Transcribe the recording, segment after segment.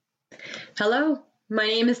Hello, my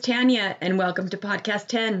name is Tanya, and welcome to Podcast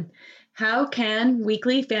 10. How can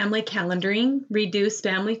weekly family calendaring reduce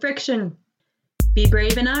family friction? Be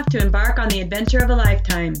brave enough to embark on the adventure of a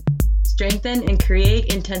lifetime. Strengthen and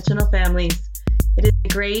create intentional families. It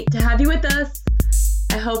is great to have you with us.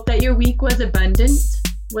 I hope that your week was abundant.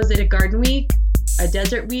 Was it a garden week, a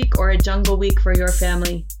desert week, or a jungle week for your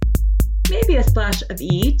family? Maybe a splash of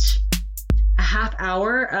each. A half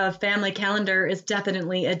hour of family calendar is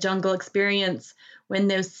definitely a jungle experience when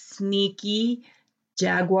those sneaky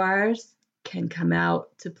jaguars can come out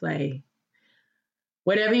to play.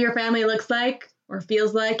 Whatever your family looks like or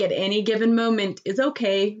feels like at any given moment is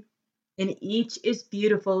okay, and each is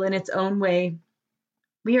beautiful in its own way.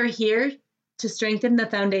 We are here to strengthen the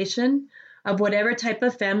foundation of whatever type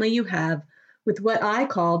of family you have with what I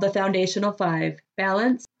call the foundational 5: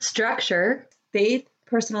 balance, structure, faith,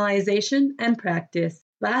 personalization, and practice.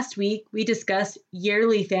 Last week, we discussed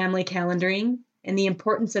yearly family calendaring and the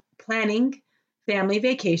importance of planning family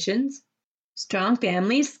vacations. Strong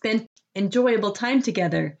families spend enjoyable time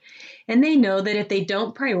together, and they know that if they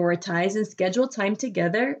don't prioritize and schedule time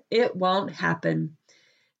together, it won't happen.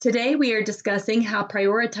 Today, we are discussing how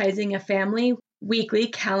prioritizing a family weekly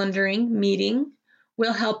calendaring meeting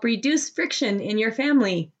will help reduce friction in your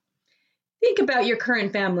family. Think about your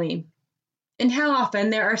current family and how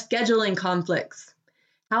often there are scheduling conflicts.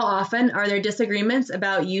 How often are there disagreements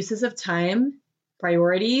about uses of time,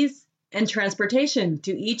 priorities, and transportation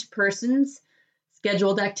to each person's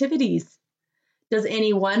scheduled activities? Does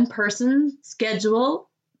any one person's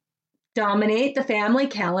schedule dominate the family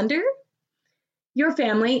calendar? Your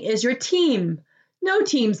family is your team. No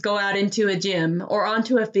teams go out into a gym or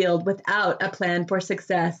onto a field without a plan for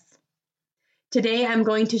success. Today, I'm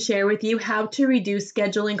going to share with you how to reduce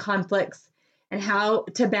scheduling conflicts and how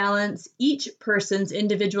to balance each person's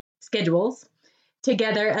individual schedules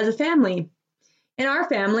together as a family. In our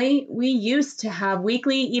family, we used to have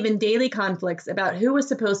weekly, even daily conflicts about who was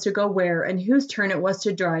supposed to go where and whose turn it was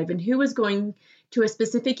to drive and who was going to a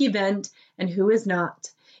specific event and who is not.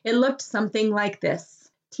 It looked something like this.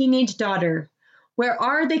 Teenage daughter: where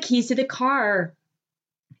are the keys to the car?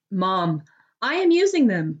 Mom: I am using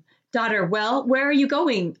them. Daughter: well, where are you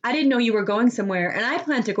going? I didn't know you were going somewhere, and I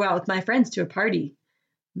plan to go out with my friends to a party.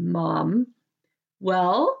 Mom: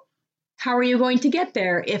 well, how are you going to get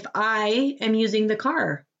there if I am using the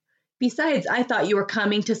car? Besides, I thought you were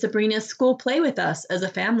coming to Sabrina's school play with us as a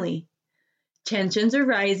family. Tensions are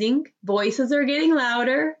rising, voices are getting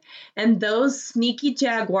louder, and those sneaky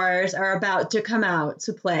jaguars are about to come out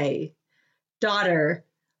to play. Daughter: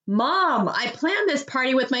 Mom, I planned this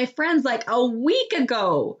party with my friends like a week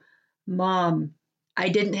ago. Mom: I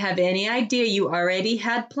didn't have any idea you already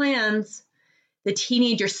had plans. The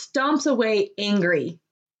teenager stomps away angry.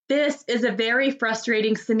 This is a very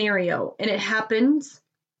frustrating scenario, and it happens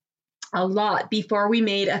a lot before we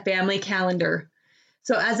made a family calendar.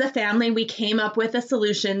 So as a family, we came up with a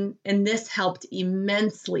solution, and this helped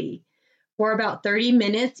immensely. For about 30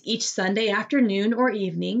 minutes each Sunday afternoon or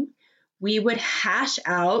evening, we would hash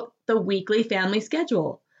out the weekly family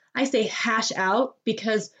schedule. I say hash out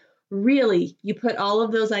because really, you put all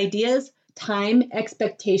of those ideas, time,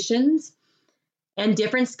 expectations, and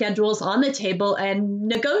different schedules on the table and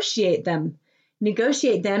negotiate them.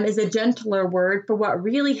 Negotiate them is a gentler word for what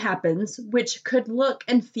really happens, which could look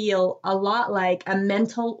and feel a lot like a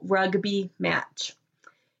mental rugby match.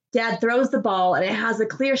 Dad throws the ball and it has a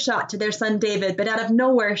clear shot to their son David, but out of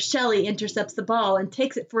nowhere, Shelly intercepts the ball and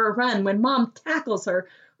takes it for a run when Mom tackles her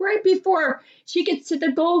right before she gets to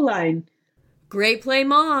the goal line. Great play,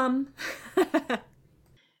 Mom.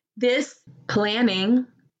 This planning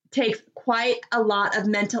takes quite a lot of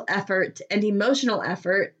mental effort and emotional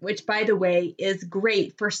effort, which, by the way, is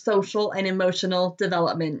great for social and emotional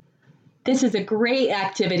development. This is a great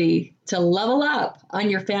activity to level up on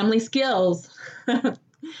your family skills.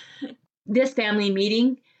 This family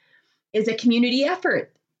meeting is a community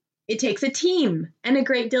effort. It takes a team and a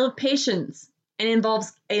great deal of patience and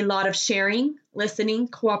involves a lot of sharing, listening,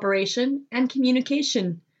 cooperation, and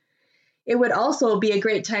communication. It would also be a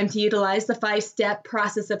great time to utilize the 5-step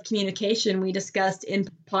process of communication we discussed in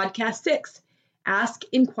podcast 6. Ask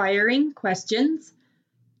inquiring questions.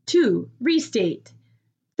 2, restate.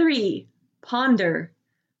 3, ponder.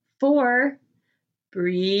 4,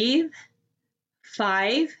 breathe.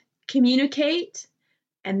 5, communicate.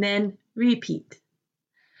 And then repeat.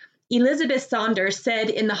 Elizabeth Saunders said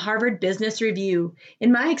in the Harvard Business Review, in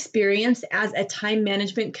my experience as a time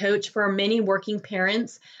management coach for many working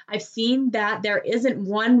parents, I've seen that there isn't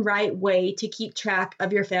one right way to keep track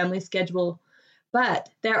of your family schedule. But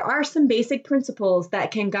there are some basic principles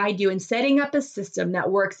that can guide you in setting up a system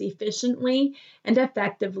that works efficiently and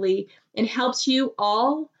effectively and helps you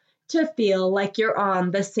all to feel like you're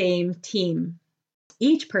on the same team.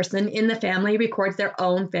 Each person in the family records their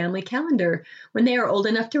own family calendar when they are old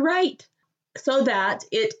enough to write, so that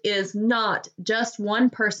it is not just one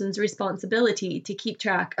person's responsibility to keep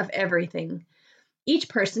track of everything. Each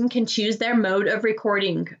person can choose their mode of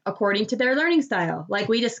recording according to their learning style, like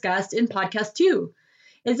we discussed in podcast 2.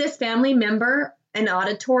 Is this family member an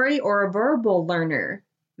auditory or a verbal learner?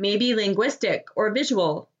 Maybe linguistic or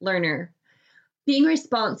visual learner? Being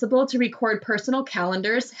responsible to record personal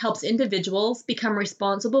calendars helps individuals become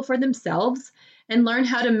responsible for themselves and learn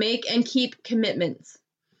how to make and keep commitments.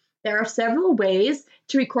 There are several ways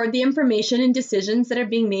to record the information and decisions that are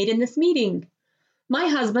being made in this meeting. My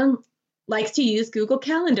husband likes to use Google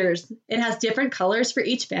Calendars. It has different colors for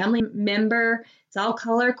each family member. It's all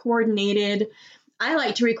color coordinated. I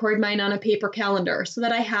like to record mine on a paper calendar so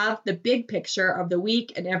that I have the big picture of the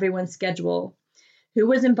week and everyone's schedule, who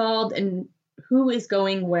was involved and who is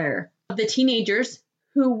going where. The teenagers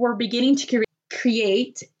who were beginning to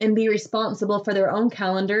create and be responsible for their own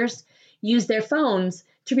calendars use their phones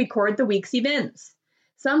to record the week's events.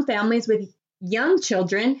 Some families with young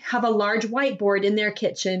children have a large whiteboard in their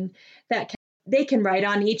kitchen that they can write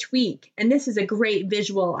on each week, and this is a great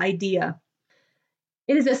visual idea.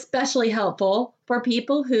 It is especially helpful for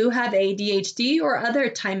people who have ADHD or other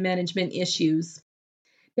time management issues.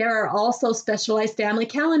 There are also specialized family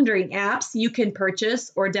calendaring apps you can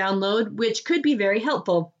purchase or download, which could be very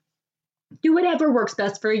helpful. Do whatever works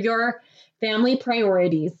best for your family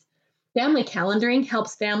priorities. Family calendaring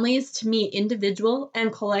helps families to meet individual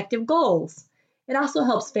and collective goals. It also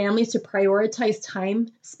helps families to prioritize time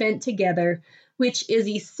spent together, which is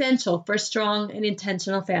essential for strong and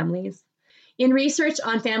intentional families. In research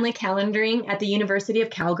on family calendaring at the University of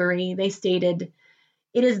Calgary, they stated,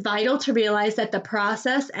 "It is vital to realize that the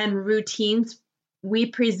process and routines we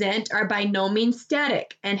present are by no means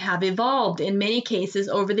static and have evolved in many cases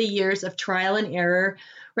over the years of trial and error,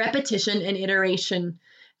 repetition, and iteration.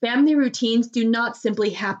 Family routines do not simply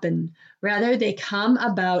happen. Rather, they come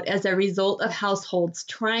about as a result of households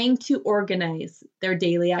trying to organize their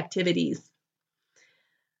daily activities."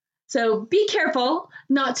 So be careful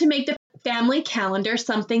not to make the family calendar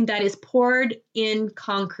something that is poured in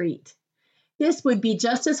concrete. This would be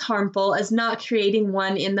just as harmful as not creating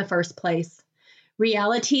one in the first place.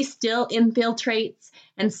 Reality still infiltrates,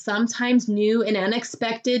 and sometimes new and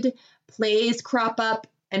unexpected plays crop up,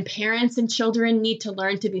 and parents and children need to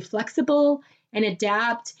learn to be flexible and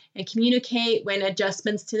adapt and communicate when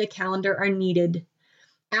adjustments to the calendar are needed.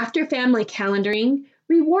 After family calendaring,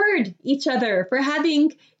 reward each other for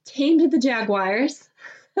having tamed the jaguars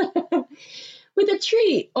with a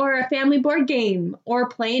treat or a family board game, or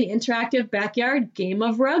play an interactive backyard game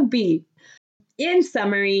of rugby. In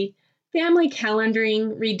summary, family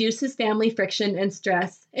calendaring reduces family friction and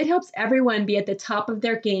stress. It helps everyone be at the top of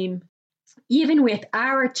their game. Even with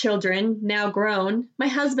our children now grown, my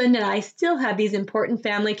husband and I still have these important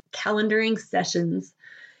family calendaring sessions.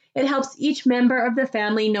 It helps each member of the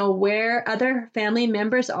family know where other family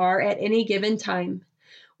members are at any given time.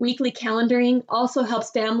 Weekly calendaring also helps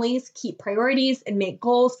families keep priorities and make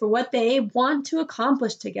goals for what they want to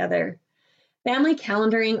accomplish together. Family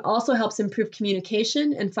calendaring also helps improve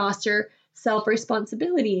communication and foster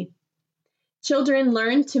self-responsibility. Children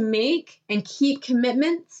learn to make and keep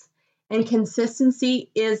commitments, and consistency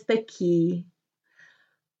is the key.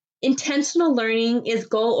 Intentional learning is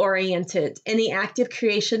goal-oriented and the active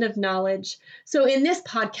creation of knowledge. So in this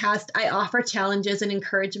podcast, I offer challenges and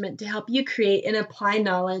encouragement to help you create and apply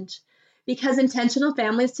knowledge. Because intentional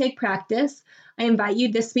families take practice, I invite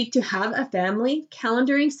you this week to have a family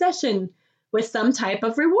calendaring session with some type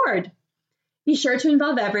of reward. Be sure to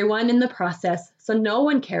involve everyone in the process so no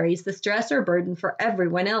one carries the stress or burden for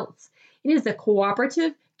everyone else. It is a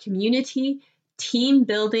cooperative, community,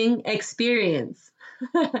 team-building experience.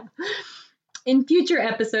 In future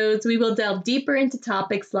episodes, we will delve deeper into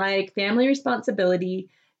topics like family responsibility,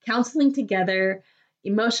 counseling together,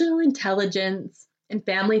 emotional intelligence, and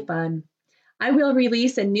family fun. I will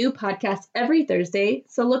release a new podcast every Thursday,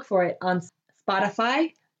 so look for it on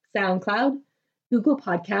Spotify, SoundCloud, Google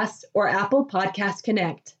Podcasts, or Apple Podcast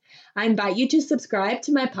Connect. I invite you to subscribe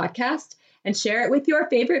to my podcast and share it with your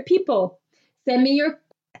favorite people. Send me your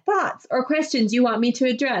thoughts or questions you want me to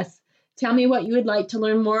address. Tell me what you would like to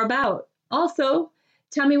learn more about. Also,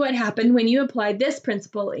 tell me what happened when you applied this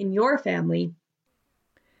principle in your family.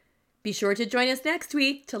 Be sure to join us next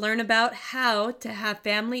week to learn about how to have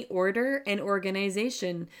family order and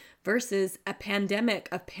organization versus a pandemic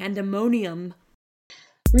of pandemonium.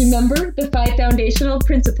 Remember the 5 foundational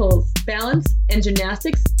principles: balance and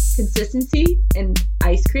gymnastics, consistency and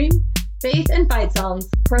ice cream, faith and fight songs,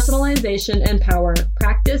 personalization and power,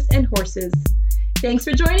 practice and horses. Thanks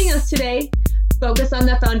for joining us today. Focus on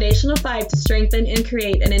the foundational 5 to strengthen and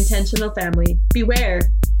create an intentional family. Beware,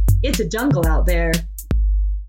 it's a jungle out there.